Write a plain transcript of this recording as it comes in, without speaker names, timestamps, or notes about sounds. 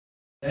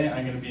Today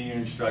I'm going to be your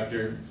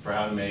instructor for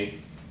how to make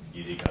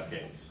easy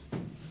cupcakes.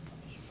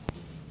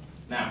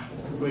 Now,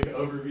 quick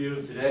overview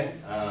of today.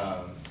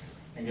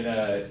 I'm going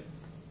to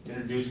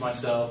introduce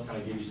myself,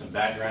 kind of give you some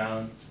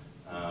background,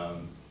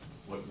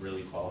 what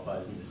really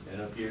qualifies me to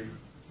stand up here.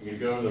 I'm going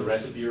to go over the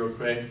recipe real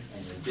quick.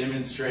 I'm going to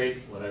demonstrate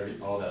what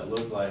all that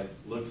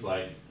looks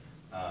like,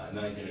 and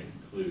then I'm going to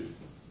conclude.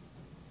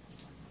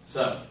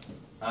 So,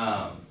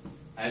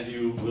 as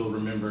you will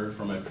remember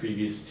from my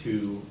previous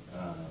two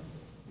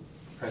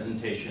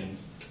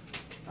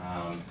presentations,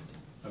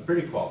 I'm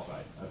pretty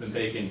qualified. I've been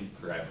baking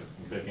forever,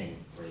 been cooking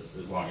for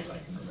as long as I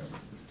can remember.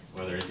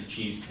 Whether it's a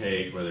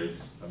cheesecake, whether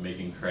it's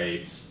making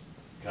crepes,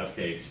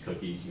 cupcakes,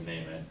 cookies, you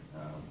name it,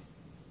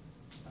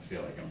 I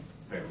feel like I'm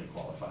fairly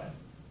qualified.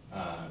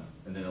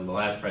 And then in the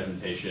last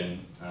presentation,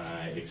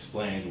 I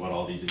explained what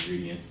all these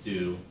ingredients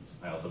do.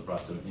 I also brought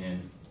some in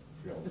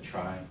for you all to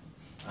try.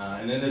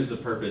 And then there's the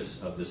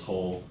purpose of this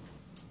whole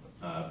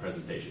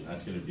presentation.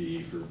 That's going to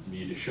be for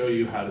me to show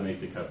you how to make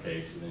the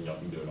cupcakes, and then y'all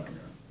can do it on your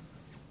own.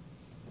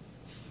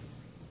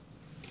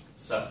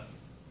 So,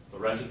 the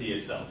recipe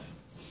itself.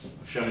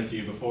 I've shown it to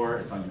you before.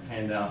 It's on your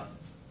handout.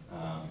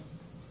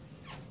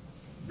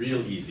 Real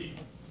easy.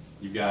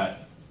 You've got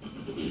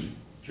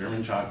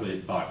German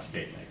chocolate box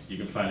cake mix. You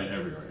can find it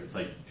everywhere. It's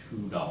like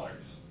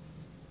 $2.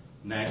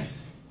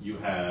 Next, you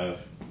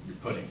have your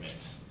pudding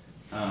mix.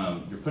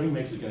 Your pudding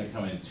mix is going to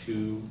come in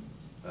two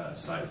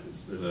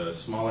sizes. There's a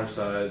smaller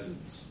size,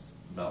 it's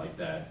about like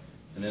that,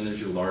 and then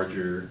there's your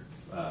larger,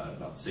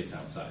 about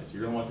 6-ounce size.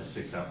 You're going to want the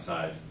 6-ounce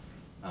size,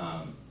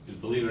 because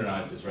believe it or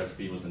not, this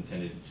recipe was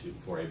intended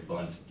for a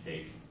bundt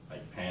cake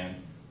like pan,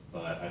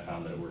 but I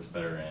found that it works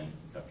better in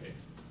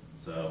cupcakes.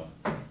 So,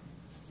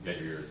 you got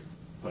your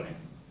pudding.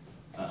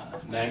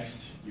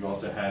 Next, you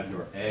also have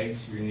your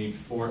eggs. You're going to need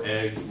 4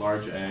 eggs,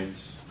 large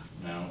eggs.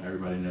 You know,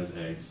 everybody knows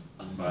eggs.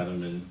 You can buy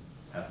them in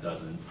half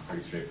dozen,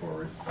 pretty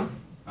straightforward.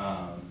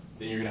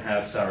 Then you're going to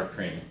have sour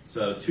cream.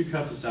 So 2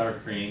 cups of sour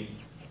cream,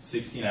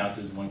 16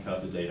 ounces, 1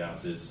 cup is 8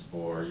 ounces,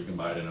 or you can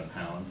buy it in a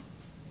pound.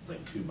 It's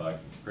like $2.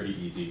 It's pretty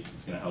easy.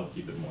 It's going to help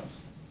keep it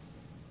moist.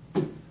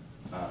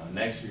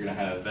 Next, you're going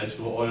to have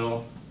vegetable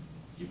oil.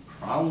 You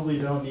probably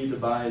don't need to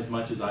buy as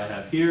much as I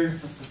have here,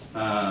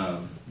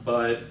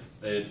 but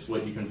it's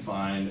what you can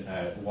find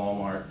at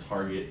Walmart,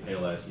 Target,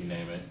 Payless, you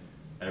name it.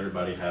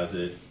 Everybody has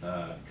it.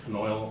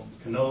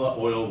 Canola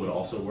oil would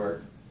also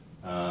work.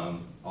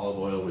 Olive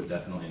oil would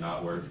definitely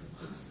not work.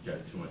 It's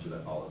got too much of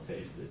that olive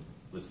taste.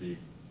 Let's be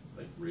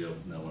like real.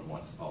 No one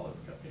wants olive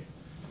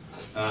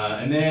cupcakes.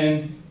 And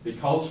then it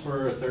calls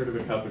for 1/3 of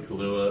a cup of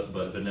Kahlua,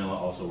 but vanilla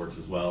also works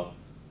as well.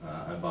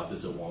 I bought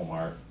this at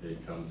Walmart.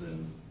 It comes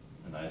in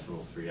a nice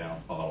little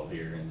 3-ounce bottle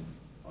here, and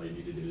all you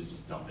need to do is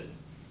just dump it.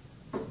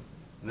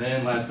 And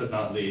then last but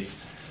not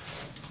least,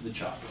 the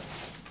chocolate,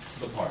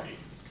 the party.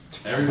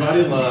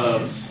 Everybody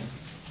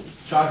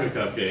loves chocolate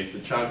cupcakes,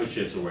 but chocolate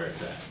chips are where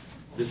it's at.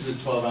 This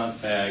is a 12-ounce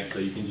bag, so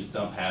you can just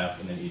dump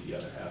half and then eat the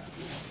other half if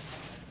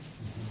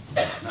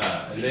you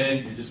want. And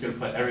then you're just going to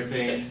put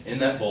everything in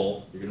that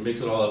bowl. You're going to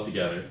mix it all up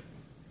together.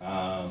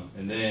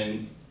 And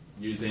then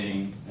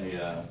using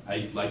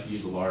I like to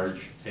use a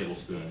large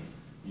tablespoon.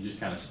 You just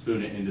kind of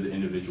spoon it into the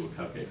individual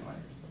cupcake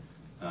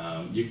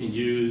liners. You can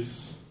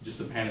use just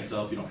the pan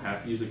itself. You don't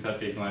have to use the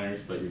cupcake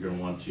liners, but you're going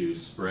to want to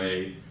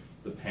spray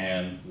the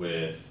pan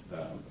with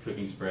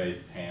cooking spray,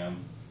 PAM,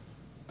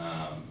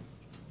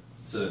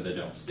 so that they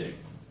don't stick.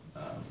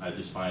 I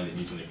just find that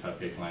using the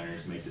cupcake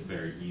liners makes it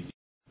very easy.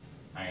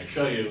 I'm going to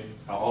show you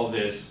how all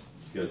this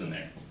goes in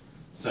there.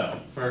 So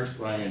first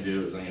what I'm going to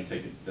do is I'm going to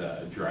take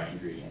the dry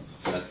ingredients.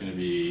 So that's going to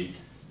be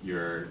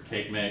your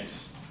cake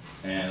mix,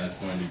 and that's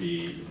going to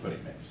be your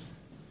pudding mix.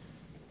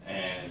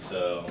 And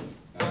so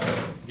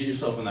get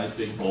yourself a nice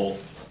big bowl.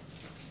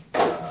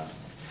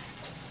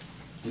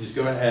 And just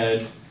go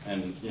ahead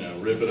and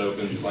rip it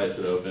open, slice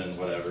it open,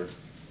 whatever,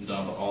 and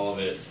dump all of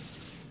it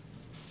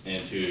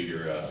into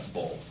your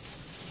bowl.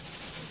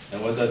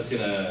 And what that's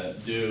going to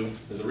do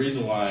is the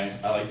reason why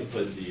I like to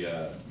put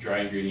the dry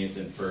ingredients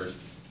in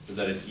first is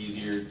that it's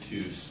easier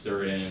to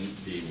stir in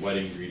the wet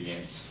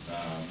ingredients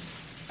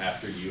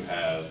after you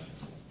have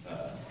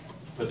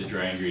put the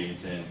dry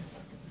ingredients in.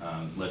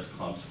 Less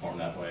clumps form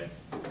that way.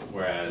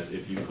 Whereas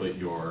if you put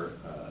your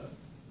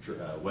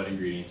wet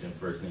ingredients in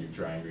first and your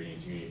dry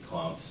ingredients, you need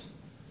clumps,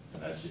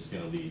 and that's just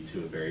going to lead to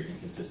a very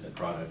inconsistent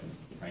product, and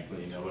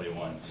frankly nobody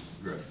wants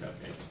gross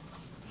cupcakes.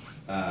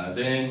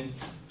 Then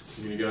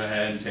you're going to go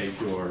ahead and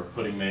take your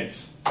pudding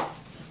mix.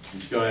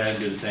 Just go ahead and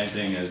do the same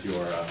thing as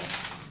your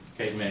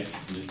cake mix,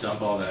 and just dump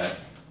all that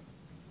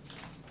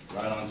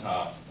right on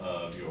top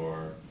of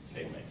your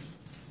cake mix.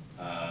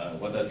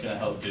 What that's going to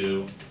help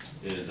do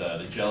is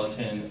the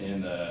gelatin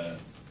in the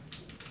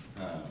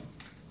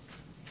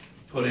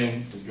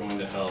pudding is going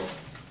to help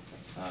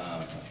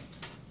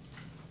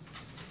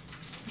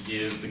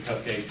give the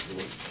cupcakes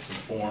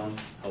some form,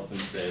 help them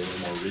stay a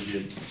little more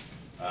rigid,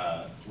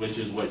 which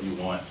is what you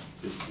want.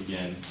 Because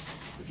again,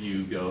 if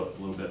you go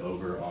a little bit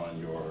over on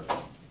your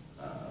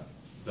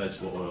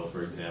vegetable oil,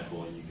 for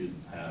example, you could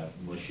have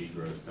mushy,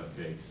 gross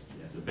cupcakes.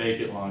 You have to bake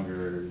it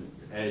longer,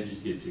 your edges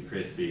get too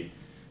crispy.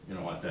 You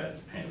don't want that,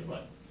 it's a pain in the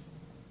butt.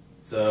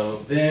 So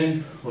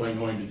then what I'm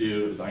going to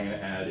do is I'm going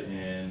to add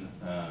in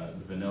the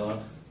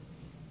vanilla.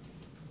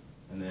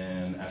 And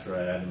then after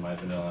I add in my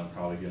vanilla, I'm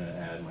probably going to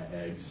add my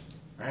eggs.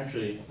 Or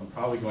actually, I'm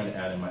probably going to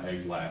add in my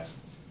eggs last,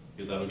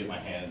 because that'll get my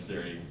hands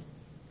dirty,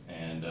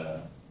 and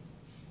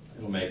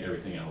it'll make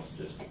everything else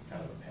just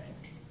kind of a pain.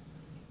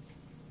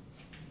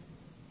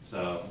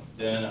 So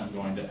then I'm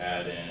going to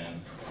add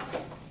in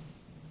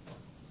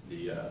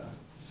the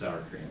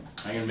sour cream.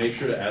 I'm going to make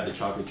sure to add the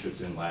chocolate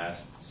chips in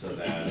last, so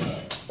that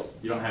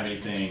you don't have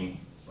anything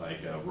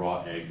like a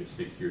raw egg that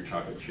sticks to your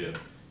chocolate chip.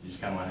 You just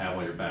kind of want to have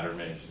all your batter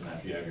mixed, and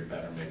after you have your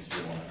batter mixed,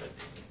 you want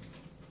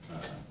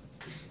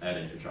to add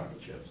in your chocolate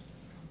chips.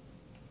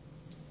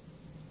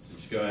 So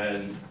just go ahead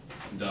and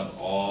dump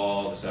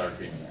all the sour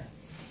cream in there,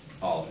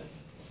 all of it.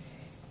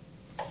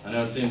 I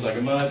know it seems like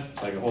a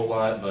whole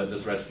lot, but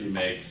this recipe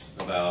makes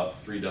about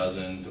 3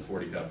 dozen to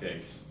 40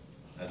 cupcakes,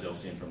 as you'll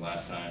seen from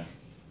last time.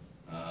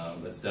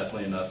 That's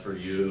definitely enough for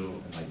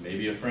you and like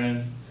maybe a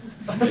friend.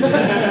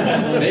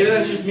 Maybe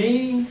that's just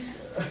me,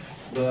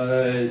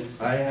 but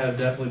I have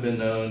definitely been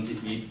known to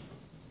eat,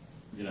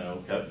 you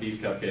know, these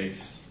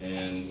cupcakes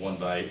in one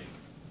bite,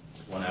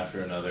 one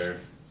after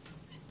another,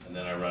 and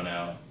then I run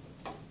out,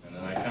 and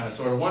then I kind of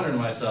sort of wonder to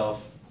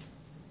myself,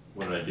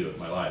 what did I do with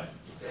my life?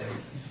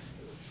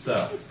 So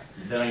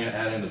then I'm going to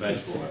add in the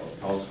vegetable oil.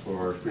 It calls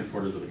for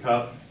 3/4 of a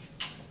cup.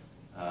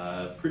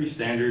 Pretty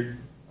standard.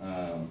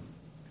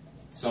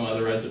 Some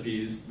other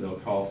recipes they'll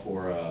call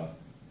for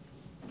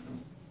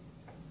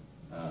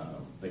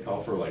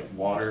like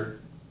water.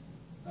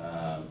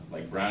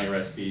 Like brownie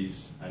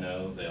recipes, I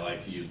know they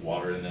like to use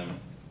water in them,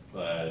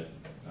 but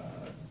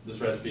this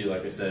recipe,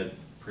 like I said,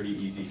 pretty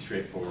easy,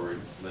 straightforward.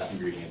 Less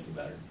ingredients, the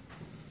better.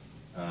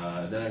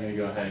 Then I'm going to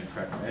go ahead and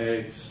crack my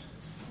eggs.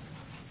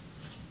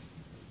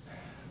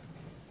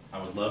 I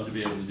would love to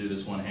be able to do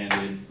this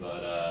one-handed,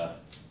 but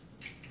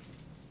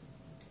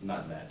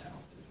not that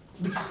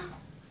talented.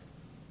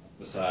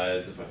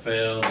 Besides, if I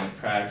fail, then it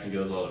cracks and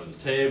goes all over the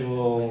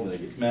table, then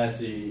it gets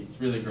messy. It's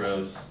really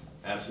gross.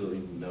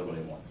 Absolutely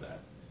nobody wants that.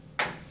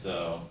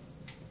 So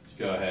just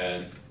go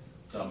ahead,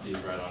 dump these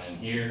right on in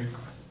here.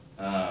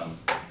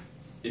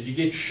 If you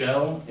get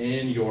shell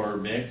in your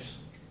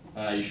mix,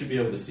 you should be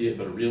able to see it,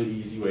 but a really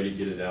easy way to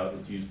get it out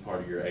is use part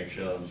of your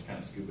eggshell and just kind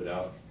of scoop it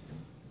out.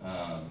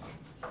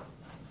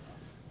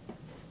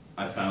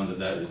 I found that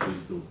that is at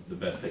least the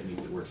best technique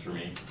that works for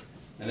me.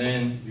 And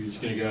then you're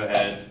just going to go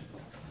ahead,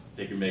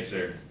 take your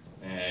mixer,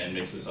 and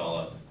mix this all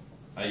up.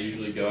 I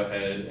usually go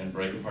ahead and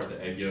break apart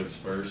the egg yolks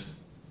first,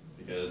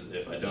 because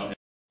if I don't,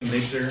 the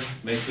mixer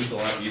makes this a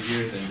lot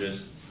easier than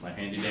just my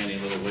handy-dandy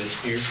little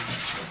whisk here.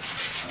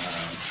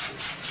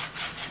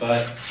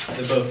 But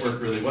they both work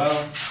really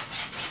well,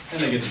 and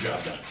they get the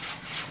job done.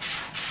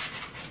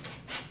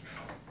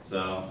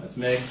 So it's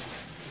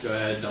mixed. Go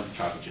ahead, dump the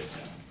chocolate chips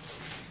in.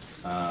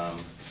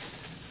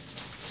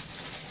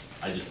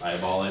 I just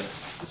eyeball it,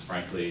 because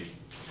frankly,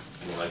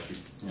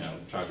 you know,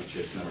 chocolate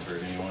chips never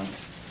hurt anyone,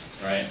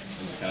 right?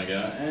 And just kind of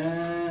go,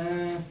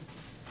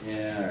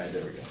 yeah, all right,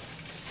 there we go.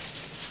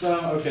 So,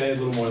 okay, a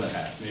little more than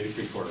half, maybe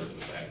 3/4 of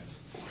the bag.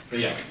 But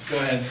yeah, just go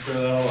ahead and stir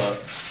that all up.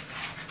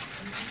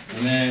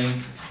 And then,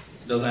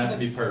 it doesn't have to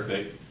be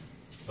perfect,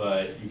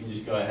 but you can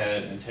just go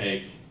ahead and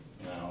take,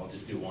 you know, I'll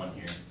just do one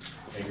here,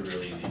 make it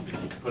real easy. But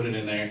you can put it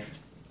in there,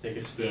 take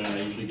a spoon,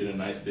 I usually get a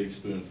nice big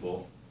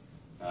spoonful.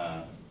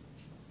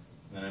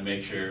 Then I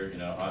make sure, you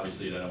know,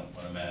 obviously I don't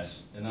want to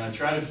mess. And then I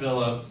try to fill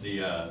up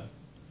the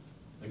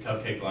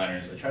cupcake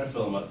liners. I try to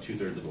fill them up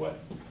 2/3 of the way.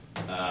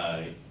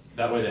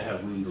 That way they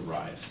have room to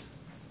rise.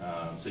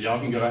 So y'all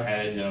can go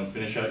ahead, you know,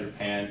 finish out your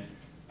pan.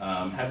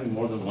 Having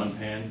more than one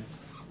pan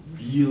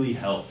really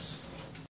helps